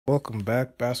Welcome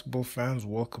back, basketball fans.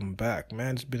 Welcome back.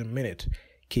 Man, it's been a minute.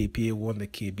 KPA won the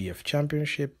KBF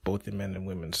Championship, both the men and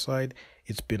women's side.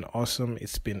 It's been awesome.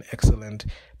 It's been excellent.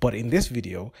 But in this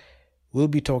video, we'll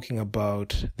be talking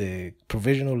about the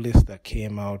provisional list that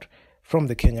came out from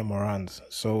the Kenya Morans.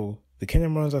 So the Kenya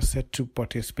Morans are set to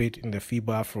participate in the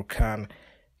FIBA Afrocan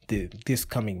this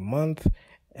coming month.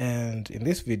 And in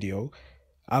this video,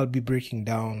 I'll be breaking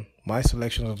down my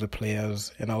selections of the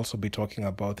players and also be talking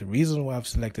about the reason why I've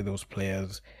selected those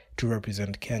players to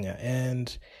represent Kenya.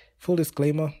 And full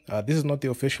disclaimer, this is not the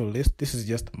official list. This is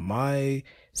just my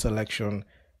selection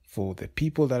for the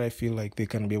people that I feel like they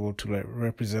can be able to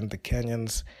represent the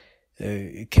Kenyans,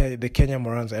 the Kenya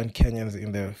Morans and Kenyans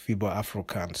in the FIBA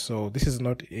Afrocan. So this is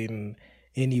not in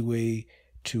any way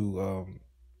to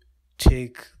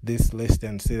take this list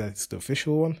and say that it's the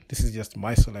official one. This is just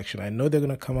my selection. I know they're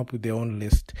going to come up with their own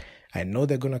list. I know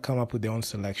they're going to come up with their own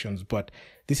selections, but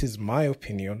this is my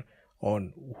opinion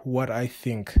on what I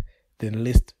think the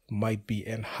list might be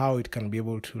and how it can be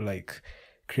able to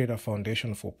create a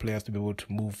foundation for players to be able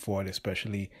to move forward,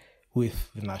 especially with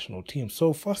the national team.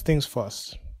 So first things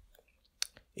first,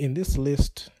 in this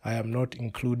list, I am not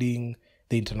including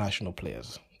the international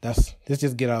players. Let's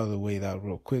just get out of the way that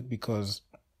real quick, because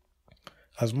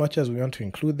as much as we want to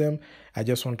include them, I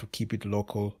just want to keep it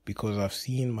local, because I've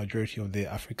seen majority of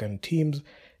the African teams,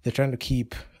 they're trying to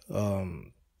keep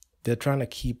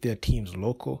their teams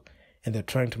local, and they're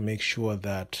trying to make sure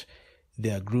that they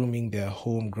are grooming their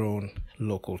homegrown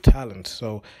local talent.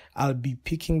 So I'll be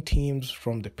picking teams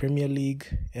from the Premier League,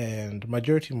 and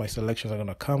majority of my selections are going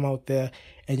to come out there,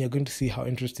 and you're going to see how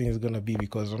interesting it's going to be,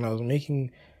 because when I was making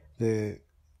the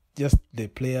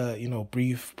player,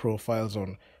 brief profiles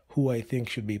on who I think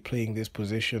should be playing this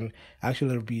position,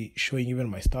 actually I'll be showing even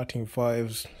my starting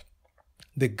fives,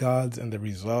 the guards and the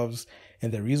reserves,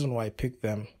 and the reason why I picked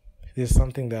them is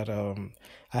something that I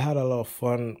had a lot of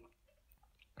fun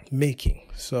making.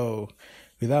 So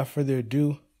without further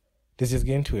ado, let's just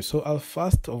get into it. So I'll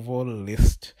first of all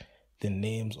list the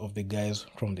names of the guys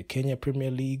from the Kenya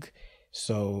Premier League.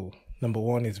 So number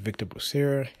one is Victor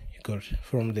Bosira. You got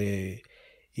from the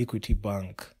Equity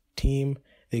Bank team.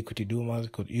 The Equity Dumas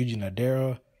got Eugene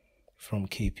Adera from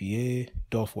KPA,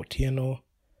 Dolph Otieno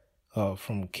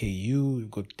from KU.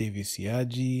 You've got David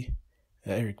Siaji,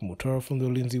 Eric Mutoro from the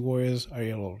Lindsay Warriors,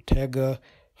 Ariel Ortega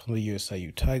from the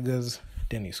USIU Tigers,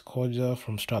 Dennis Koja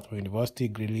from Strathmore University,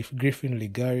 Griffin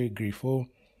Ligari Griffo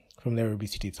from Nairobi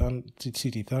City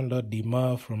Thunder,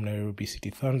 Dima from Nairobi City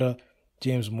Thunder,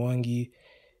 James Mwangi,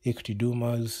 Equity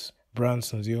Dumas,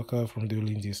 Branson Zioka from the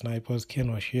Lindsay Snipers, Ken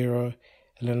Washira,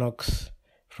 Lennox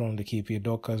from the KPA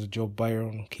Dockers, Joe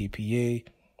Byron, KPA,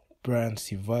 Brian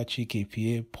Sivachi,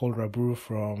 KPA, Paul Raburu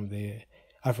from the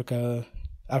African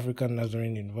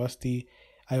Nazarene University,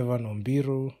 Ivan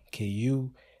Ombiru,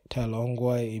 KU, Tyler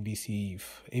Ongwai,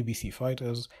 ABC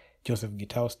Fighters, Joseph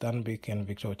Gitao Stanbic, and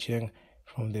Victor Cheng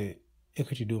from the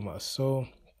Equity Dumas. So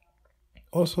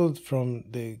also from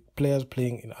the players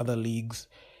playing in other leagues,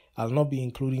 I'll not be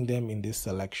including them in this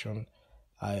selection.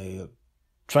 I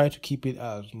try to keep it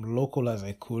as local as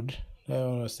I could. I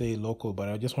don't want to say local, but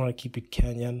I just want to keep it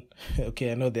Kenyan. Okay,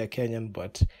 I know they're Kenyan,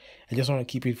 but I just want to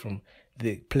keep it from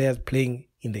the players playing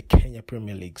in the Kenya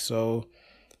Premier League. So,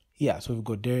 yeah, so we've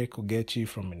got Derek Ogechi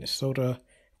from Minnesota,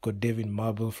 we've got David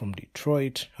Marble from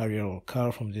Detroit, Ariel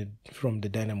Okar from the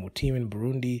Dynamo team in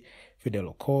Burundi,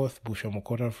 Fidel Okoth, Busha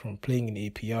Mokota from playing in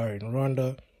APR in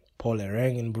Rwanda, Paul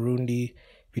Ereng in Burundi,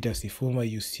 Peter Sifuma,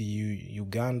 UCU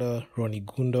Uganda, Ronnie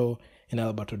Gundo, and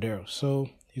Albert Odero. So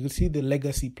you can see the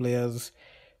legacy players.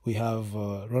 We have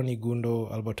Ronnie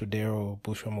Gundo, Albert Odero,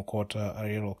 Bushra Mokota,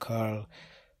 Ariel Okar,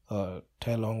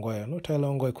 Tyler Ongwai. I know Tyler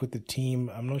Ongwai quit the team.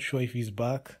 I'm not sure if he's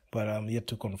back, but I'm yet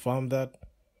to confirm that.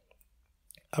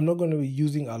 I'm not going to be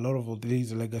using a lot of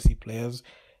these legacy players.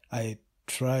 I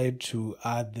tried to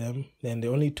add them, and the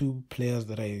only two players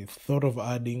that I thought of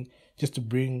adding just to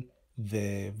bring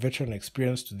the veteran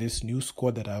experience to this new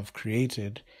squad that I've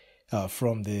created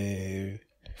from the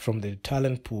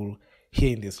talent pool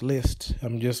here in this list. I'll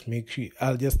make sure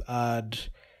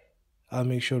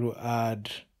to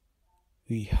add.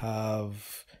 We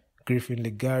have Griffin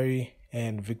Ligari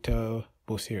and Victor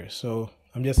Bosir. So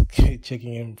I'm just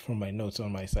checking in from my notes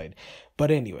on my side.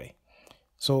 But anyway,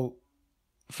 so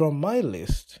from my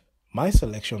list, my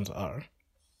selections are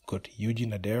got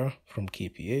Eugene Adera from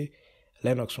KPA,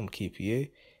 Lennox from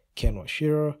KPA, Ken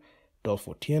Washira, Dolph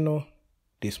Otieno,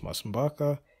 Dismas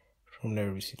Mbaka from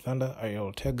Nairobi City Thunder, Ariel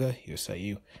Ortega,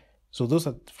 USIU. So those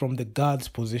are from the guards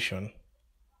position.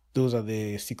 Those are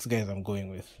the 6 guys I'm going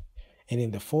with. And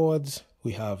in the forwards,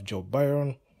 we have Joe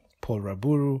Byron, Paul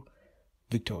Raburu,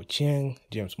 Victor Ochieng,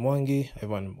 James Mwangi,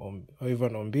 Ivan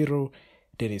Ombiru,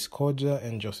 Dennis Koja,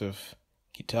 and Joseph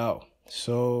Kitao.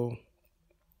 So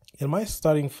in my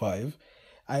starting five,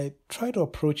 I try to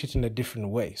approach it in a different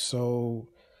way. So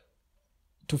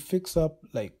to fix up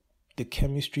like the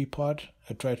chemistry part,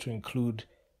 I try to include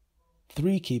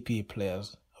 3 KPA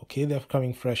players. Okay, they're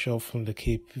coming fresh off from the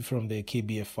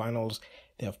KBF finals.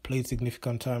 They have played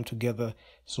significant time together.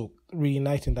 So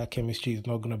reuniting that chemistry is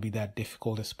not going to be that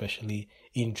difficult, especially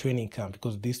in training camp,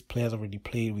 because these players already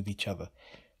played with each other.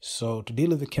 So to deal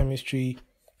with the chemistry,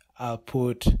 I'll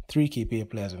put 3 KPA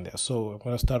players in there. So I'm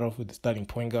going to start off with the starting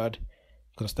point guard.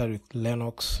 I'm going to start with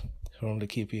Lennox from the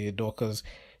KPA Dockers.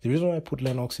 The reason why I put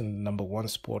Lennox in the number 1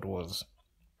 spot was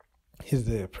he's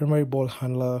the primary ball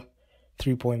handler,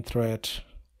 3-point threat.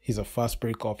 He's a fast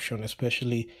break option,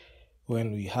 especially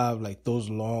when we have like those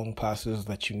long passes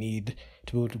that you need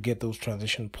to be able to get those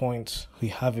transition points. We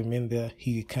have him in there.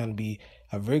 He can be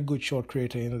a very good shot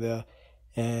creator in there.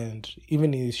 And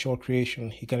even in his short creation,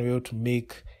 he can be able to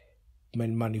make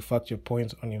and manufacture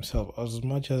points on himself. As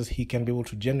much as he can be able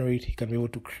to generate, he can be able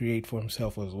to create for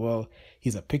himself as well.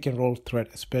 He's a pick and roll threat,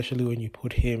 especially when you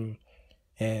put him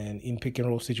and in pick and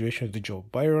roll situations with Joe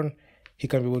Byron. He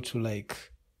can be able to like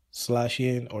slash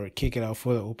in or kick it out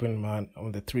for the open man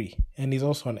on the 3. And he's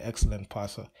also an excellent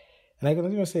passer. And I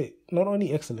can even say, not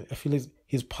only excellent, I feel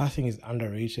his passing is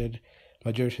underrated.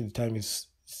 Majority of the time, it's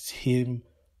him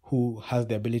who has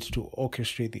the ability to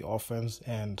orchestrate the offense.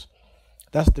 And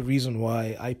that's the reason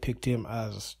why I picked him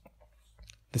as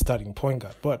the starting point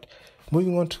guard. But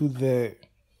moving on to the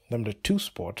number 2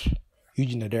 spot,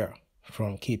 Eugene Adera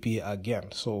from KPA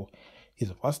again. So he's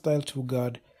a versatile 2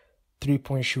 guard.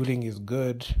 3-point shooting is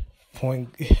good.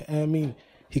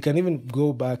 He can even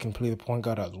go back and play the point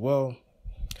guard as well.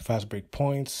 Fast break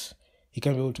points. He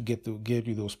can be able to get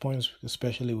you those points,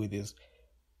 especially with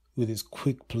his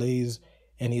quick plays.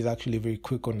 And he's actually very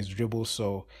quick on his dribble.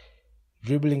 So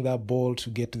dribbling that ball to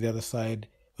get to the other side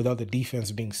without the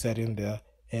defense being set in there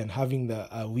and having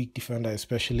a weak defender,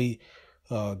 especially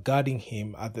guarding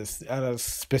him at a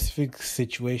specific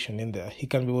situation in there, he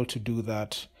can be able to do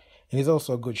that. And he's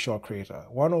also a good shot creator.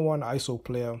 1-on-1 ISO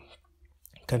player,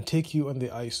 can take you on the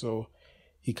ISO.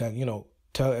 He can,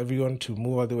 tell everyone to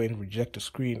move out of the way and reject the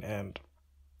screen. And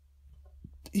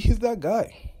he's that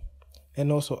guy.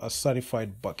 And also a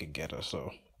certified bucket getter.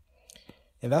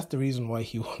 And that's the reason why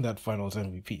he won that finals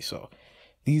MVP. So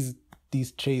these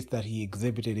traits that he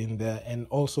exhibited in there, and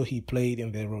also he played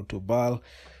in the Road to Ball.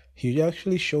 He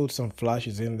actually showed some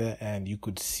flashes in there, and you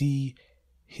could see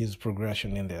his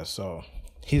progression in there. So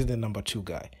he's the number 2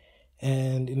 guy.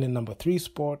 And in the number 3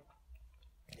 spot,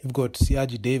 you've got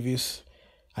Siaji Davis.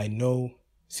 I know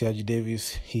Siaji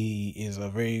Davis, he is a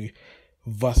very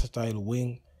versatile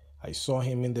wing. I saw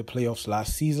him in the playoffs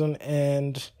last season,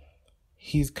 and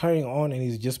he's carrying on and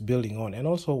he's just building on. And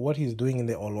also what he's doing in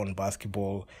the all-one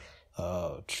basketball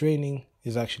training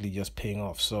is actually just paying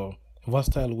off. So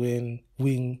versatile wing,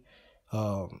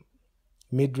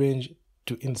 mid-range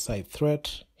to inside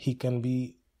threat. He can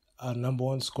be a number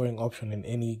 1 scoring option in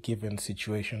any given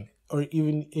situation or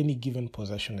even any given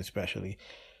possession, especially.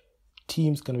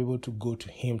 Teams can be able to go to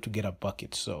him to get a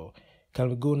bucket. So can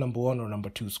we go number 1 or number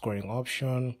 2 scoring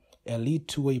option? Elite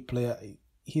 2-way player.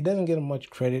 He doesn't get much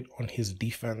credit on his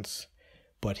defense,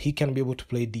 but he can be able to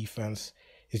play defense.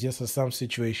 It's just in some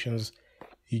situations,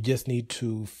 you just need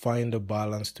to find a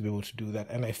balance to be able to do that.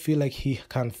 And I feel like he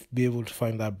can't be able to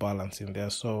find that balance in there.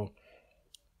 So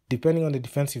depending on the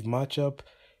defensive matchup,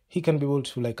 he can be able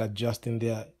to adjust in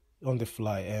there on the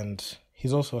fly. And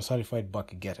he's also a certified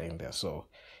bucket getter in there. So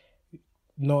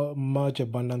not much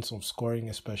abundance of scoring,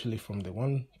 especially from the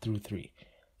 1 through 3.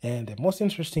 And the most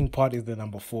interesting part is the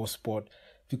number 4 spot,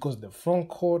 because the front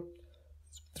court,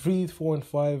 3, 4, and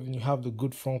 5, and you have the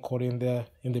good front court in there.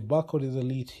 In the back court is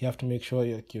elite. You have to make sure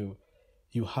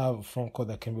you have a front court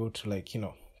that can be able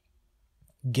to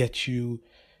get you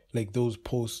those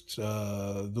posts,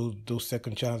 those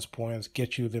second chance points,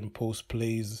 get you them post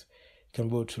plays, can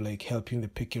be able to help you in the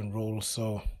pick and roll.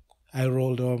 So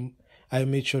I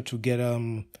made sure to get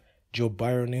Joe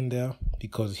Byron in there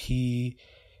because he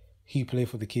played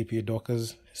for the KPA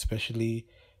Dockers, especially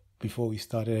before we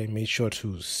started. I made sure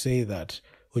to say that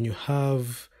when you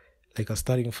have a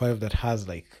starting 5 that has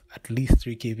at least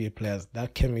 3 KPA players,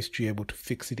 that chemistry able to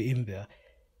fix it in there.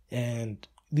 And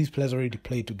these players already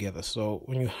play together. So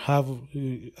when you have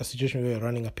a situation where you're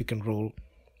running a pick and roll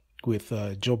with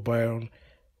Joe Byron,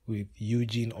 with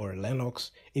Eugene or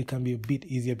Lennox, it can be a bit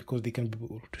easier because he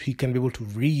can be able to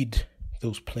read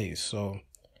those plays. So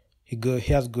he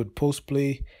has good post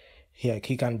play,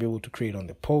 He can be able to create on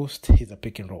the post. He's a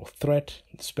pick and roll threat,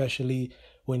 especially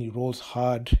when he rolls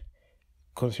hard,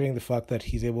 considering the fact that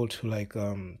he's able to like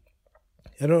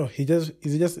I don't know, he's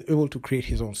just able to create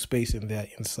his own space in there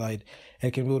inside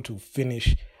and can be able to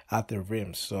finish at the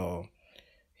rim. So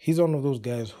he's one of those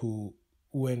guys who,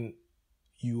 when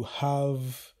you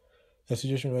have a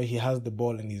situation where he has the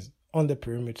ball and he's on the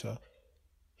perimeter,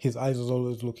 his eyes is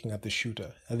always looking at the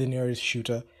shooter, at the nearest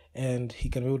shooter, and he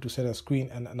can be able to set a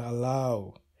screen and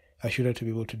allow a shooter to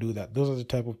be able to do that. Those are the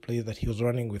type of plays that he was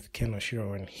running with Ken Oshiro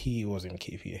when he was in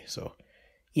KPA. So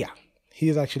yeah,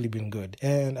 he's actually been good.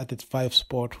 And at its 5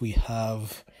 spot, we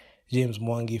have James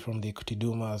Mwangi from the Equity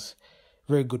Dumas.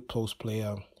 Very good post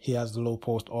player. He has the low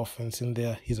post offense in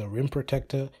there. He's a rim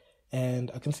protector.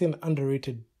 And I can say an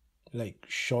underrated like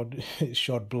shot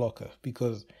blocker,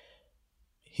 because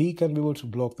he can be able to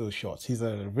block those shots. He's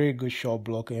a very good shot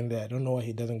blocker in there. I don't know why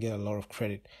he doesn't get a lot of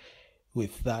credit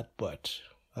with that, but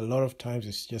a lot of times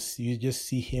it's just, you just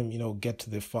see him, get to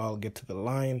the foul, get to the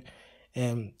line,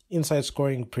 and inside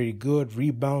scoring pretty good,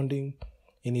 rebounding,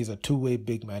 and he's a two-way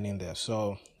big man in there.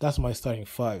 So that's my starting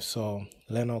 5. So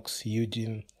Lennox,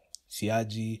 Eugene,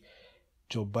 Siaji,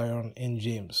 Joe Byron, and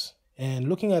James. And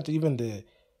looking at even the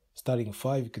starting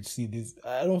 5, you could see this.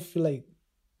 I don't feel like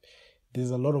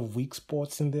there's a lot of weak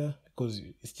spots in there, because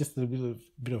it's just a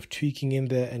bit of tweaking in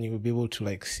there, and you will be able to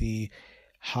like see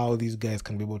how these guys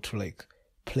can be able to like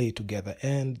play together.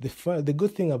 And the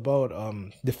good thing about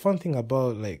the fun thing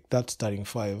about like that starting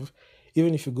 5,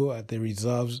 even if you go at the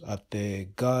reserves, at the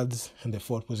guards and the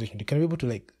forward position, you can be able to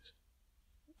like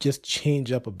just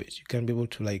change up a bit. You can be able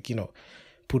to like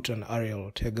put an Ariel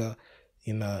Ortega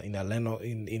in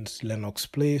Lennox's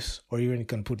place, or even you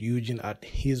can put Eugene at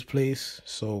his place.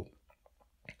 So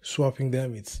swapping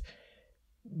them, it's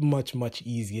much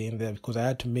easier in there, because I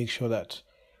had to make sure that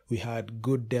we had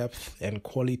good depth and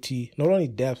quality, not only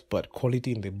depth but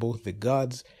quality in both the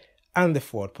guards and the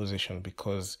forward position,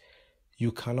 because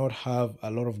you cannot have a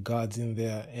lot of guards in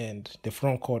there and the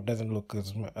front court doesn't look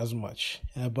as much.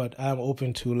 But I'm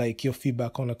open to like your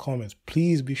feedback on the comments.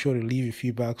 Please be sure to leave your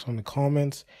feedbacks on the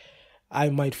comments. I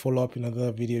might follow up in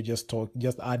another video just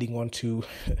adding on to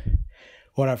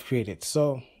what I've created.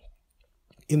 So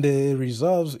in the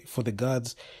reserves for the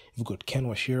guards, you've got Ken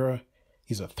Washira.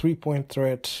 He's a 3-point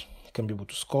threat. He can be able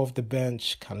to score off the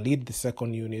bench, can lead the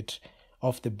second unit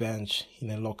off the bench in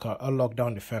a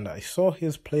lockdown defender. I saw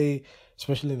his play,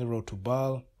 especially in the road to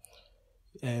Ball,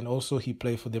 and also he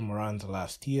played for the Morans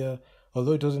last year.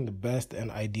 Although it wasn't the best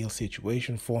and ideal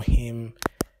situation for him,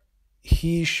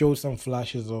 he showed some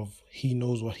flashes of he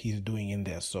knows what he's doing in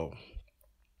there. So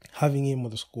having him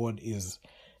on the squad is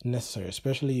necessary,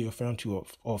 especially if you're trying to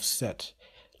offset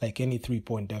like any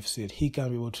 3-point deficit. He can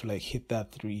be able to like hit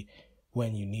that 3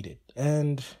 when you need it.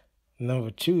 And number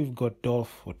 2, we've got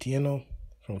Dolph Otieno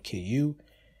from KU.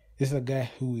 This is a guy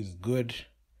who is good.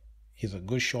 He's a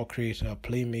good shot creator,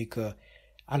 playmaker,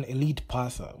 an elite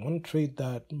passer. One trait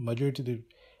that majority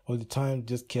of the time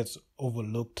just gets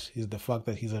overlooked is the fact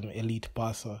that he's an elite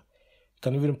passer. You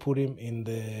can even put him in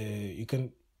you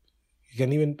can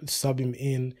even sub him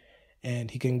in,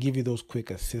 and he can give you those quick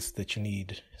assists that you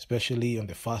need, especially on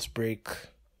the fast break,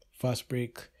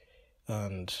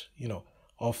 and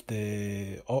off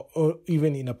or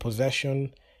even in a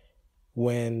possession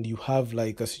when you have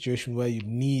like a situation where you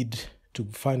need to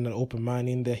find an open man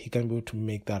in there. He can be able to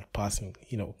make that passing,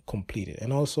 completed,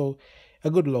 and also a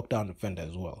good lockdown defender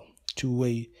as well.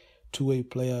 Two-way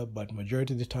player, but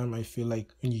majority of the time I feel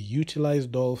like when you utilize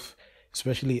Dolph,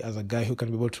 especially as a guy who can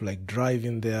be able to like drive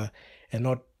in there and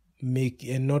not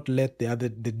let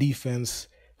the defense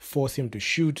force him to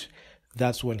shoot,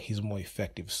 that's when he's more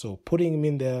effective. So putting him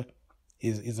in there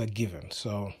is a given.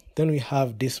 So then we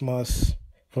have Dismas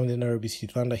from the Nairobi City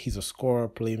Thunder. He's a scorer,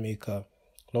 playmaker,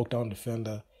 lockdown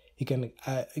defender. He can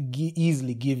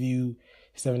easily give you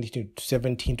 17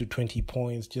 to 20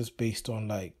 points just based on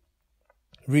like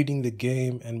reading the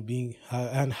game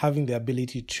and having the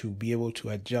ability to be able to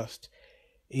adjust,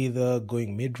 either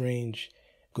going mid-range,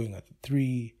 going at the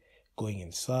 3, going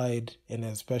inside, and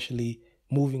especially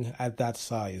moving at that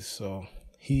size. So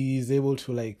he's able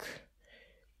to like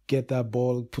get that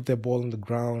ball, put that ball on the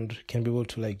ground, can be able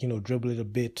to like, dribble it a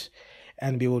bit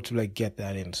and be able to like get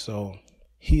that in. So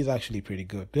he's actually pretty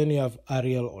good. Then you have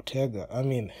Ariel Ortega. I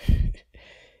mean,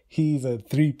 he's a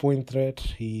 3-point threat.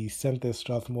 He sent the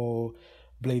Strathmore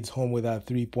Blades home with that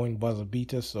 3-point buzzer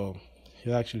beater. So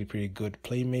he's actually pretty good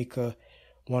playmaker,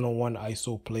 one-on-one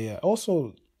ISO player.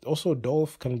 Also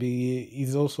Dolph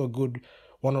he's also a good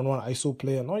one-on-one ISO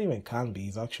player. Not even can be,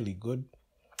 he's actually good.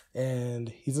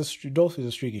 And Dolph is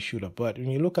a streaky shooter. But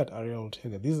when you look at Ariel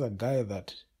Ortega, this is a guy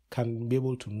that can be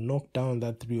able to knock down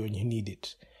that three when you need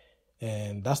it.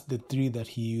 And that's the three that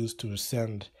he used to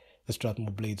send the Strathmore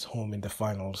Blades home in the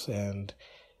finals and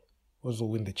also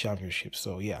win the championship.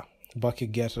 So yeah,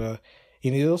 bucket getter.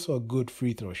 And he's also a good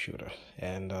free throw shooter.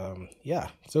 And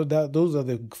so those are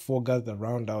the four guys that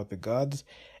round out the guards.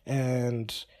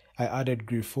 And I added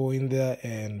Griffo in there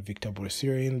and Victor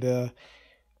Borsiri in there.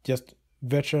 Just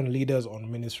veteran leaders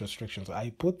on minutes restrictions. I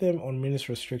put them on minutes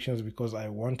restrictions because I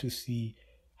want to see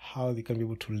how they can be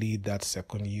able to lead that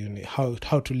second unit, how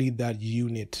to lead that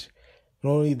unit.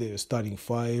 Not only the starting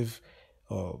five,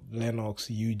 Lennox,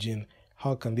 Eugene,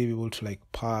 how can they be able to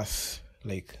pass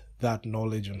that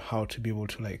knowledge on how to be able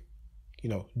to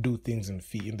do things in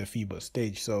the FIBA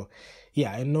stage. So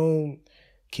yeah, I know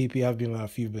KP have been on a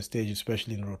FIBA stage,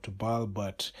 especially in Road to Ball,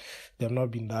 but they have not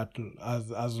been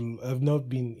have not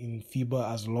been in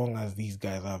FIBA as long as these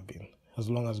guys have been.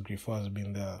 As long as Griffo has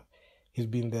been there. He's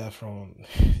been there from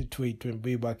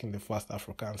way back in the first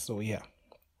Afrocan. So yeah,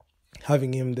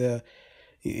 having him there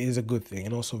is a good thing.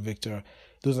 And also Victor,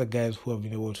 those are guys who have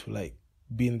been able to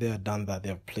been there, done that,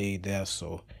 they've played there.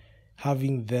 So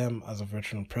having them as a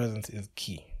veteran presence is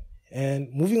key.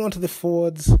 And moving on to the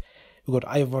forwards, we got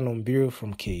Ivan Ombiru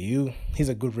from KU. He's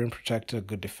a good rim protector,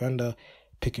 good defender,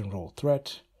 pick and roll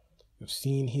threat. We've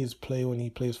seen his play when he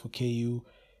plays for KU.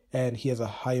 And he has a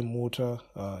high motor.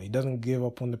 He doesn't give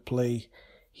up on the play.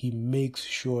 He makes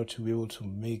sure to be able to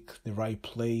make the right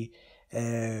play.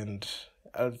 And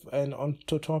on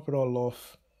to top it all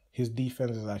off, his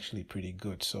defense is actually pretty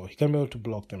good. So he can be able to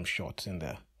block them shots in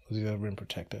there because he's a rim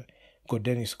protector. Got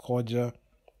Dennis Kodja,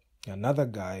 another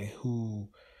guy who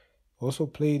also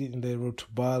played in the Road to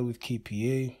Ball with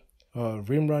KPA.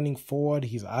 Rim running forward,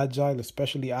 he's agile,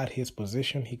 especially at his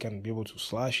position. He can be able to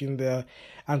slash in there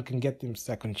and can get them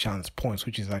second chance points,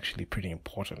 which is actually pretty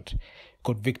important.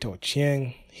 Got Victor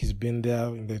Ochieng, he's been there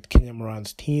in the Kenya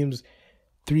Morans teams.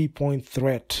 3-point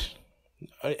threat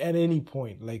at any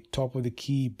point, top of the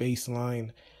key,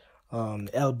 baseline,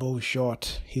 elbow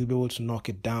shot, he'll be able to knock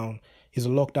it down. He's a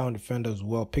lockdown defender as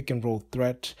well, pick and roll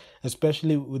threat,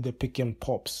 especially with the pick and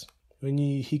pops. When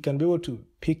he can be able to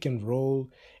pick and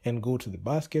roll and go to the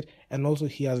basket, and also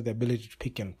he has the ability to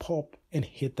pick and pop and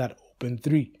hit that open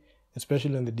three,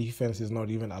 especially when the defense is not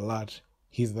even alert.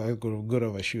 He's that good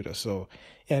of a shooter. So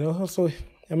yeah, and also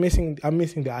I'm missing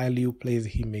the alley-oop plays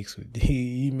he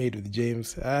made with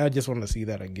James. I just want to see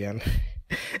that again,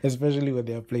 especially when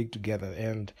they are playing together.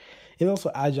 And he's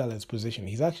also agile in his position.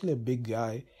 He's actually a big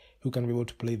guy who can be able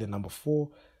to play the number 4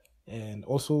 and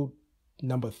also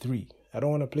number 3. I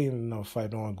don't want to play in the number 5. I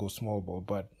don't want to go small ball,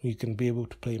 but you can be able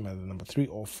to play him as the number 3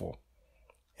 or 4.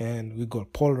 And we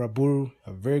got Paul Raburu,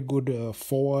 a very good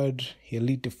forward,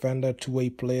 elite defender, two-way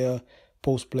player,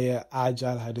 post player,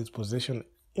 agile at his position.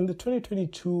 In the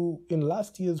 2022, in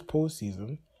last year's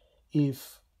postseason,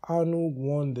 if Anu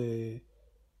won the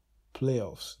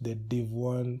playoffs, the Div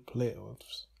 1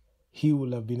 playoffs, he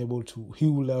would have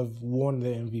won the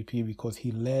MVP because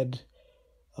he led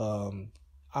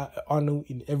Anu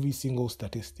in every single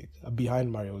statistic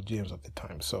behind Mario James at the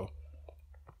time. So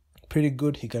pretty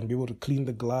good. He can be able to clean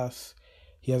the glass.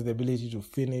 He has the ability to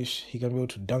finish. He can be able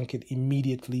to dunk it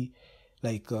immediately.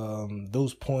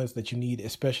 Those points that you need,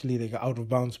 especially out of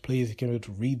bounds plays, he can be able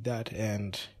to read that,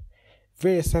 and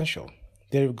very essential.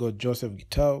 There we've got Joseph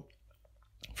Gitau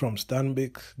from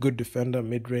Stanbic, good defender,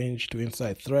 mid-range to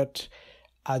inside threat,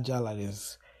 agile at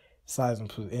his size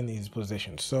and in his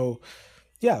position. So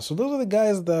yeah, so those are the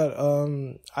guys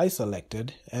that I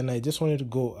selected, and I just wanted to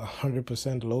go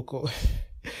 100% local.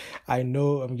 I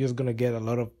know I'm just going to get a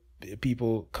lot of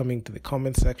people coming to the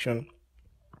comment section,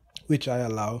 which I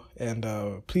allow, and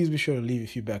please be sure to leave your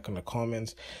feedback in the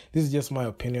comments. This is just my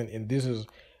opinion, and this is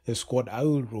a squad I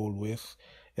will roll with,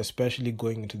 especially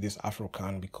going into this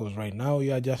Afrocan, because right now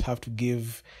you just have to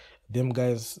give them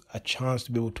guys a chance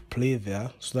to be able to play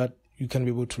there so that you can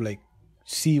be able to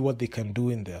see what they can do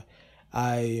in there.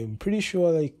 I'm pretty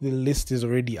sure the list is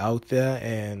already out there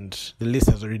and the list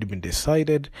has already been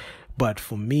decided, but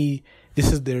for me,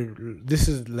 this is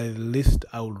the list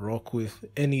I would rock with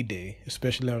any day,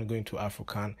 especially when I'm going to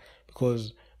Afrocan,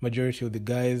 because majority of the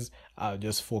guys are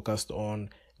just focused on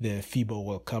the FIBA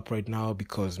World Cup right now,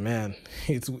 because man,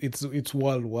 it's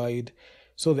worldwide.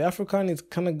 So the Afrocan is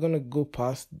kind of gonna go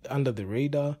past under the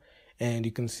radar, and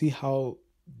you can see how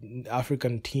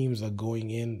African teams are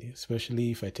going in,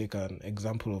 especially if I take an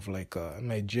example of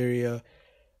Nigeria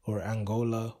or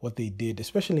Angola, what they did,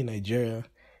 especially Nigeria.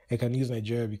 I can use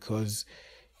Nigeria because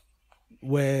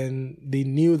when they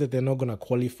knew that they're not going to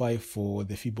qualify for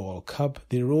the FIBA World Cup,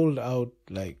 they rolled out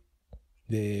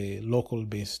the local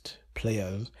based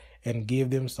players and gave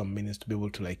them some minutes to be able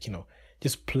to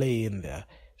just play in there.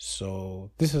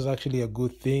 So this is actually a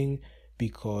good thing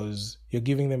because you're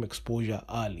giving them exposure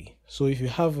early. So if you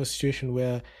have a situation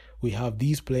where we have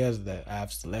these players that I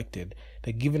have selected,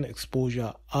 they're given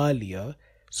exposure earlier.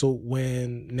 So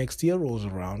when next year rolls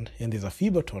around and there's a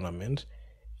FIBA tournament,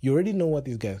 you already know what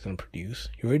these guys can produce.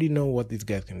 You already know what these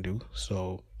guys can do.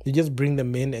 So you just bring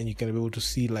them in and you can be able to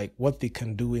see what they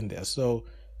can do in there. So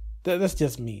that's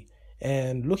just me.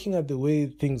 And looking at the way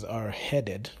things are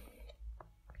headed,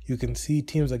 you can see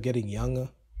teams are getting younger.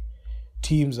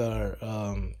 Teams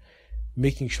are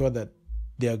making sure that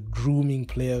they are grooming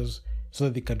players so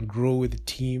that they can grow with the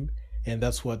team. And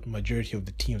that's what majority of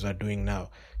the teams are doing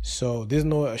now. So there's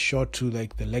no short to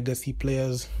the legacy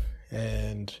players.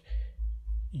 And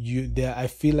I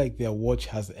feel like their watch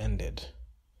has ended.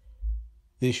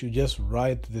 They should just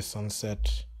ride the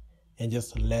sunset and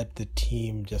just let the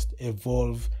team just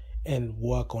evolve and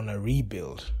work on a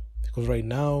rebuild. Because right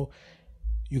now,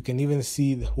 you can even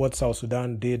see what South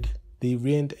Sudan did. They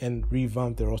went and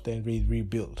revamped the roster and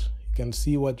rebuilt. You can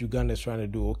see what Uganda is trying to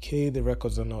do. Okay, the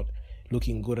records are not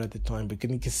looking good at the time, but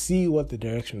you can see what the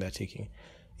direction they're taking.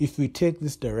 If we take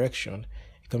this direction,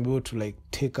 it can be able to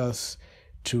take us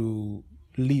to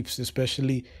leaps,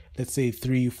 especially let's say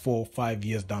 3, 4, 5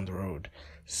 years down the road.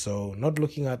 So not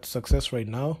looking at success right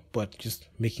now, but just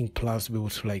making plans to be able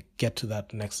to get to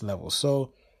that next level.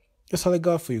 So that's all I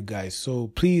got for you guys. So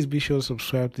please be sure to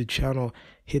subscribe to the channel,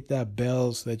 hit that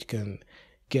bell so that you can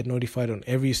get notified on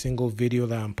every single video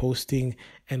that I'm posting.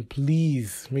 And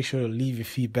please make sure to leave your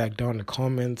feedback down in the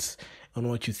comments on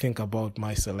what you think about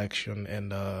my selection.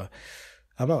 And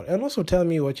I'm out. And also tell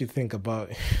me what you think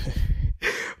about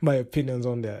my opinions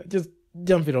on that. Just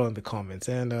jump it on in the comments.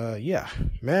 And yeah,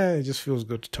 man, it just feels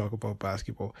good to talk about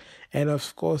basketball. And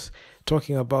of course,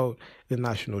 talking about the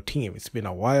national team. It's been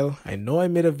a while. I know I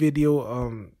made a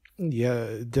video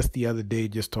just the other day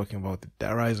just talking about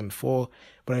the rise and fall,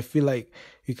 but I feel like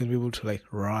we can be able to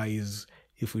rise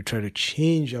if we try to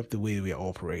change up the way we are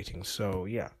operating. So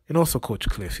yeah. And also Coach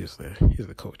Cliff is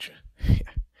the coach. Yeah.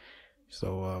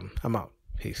 So I'm out.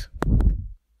 Peace.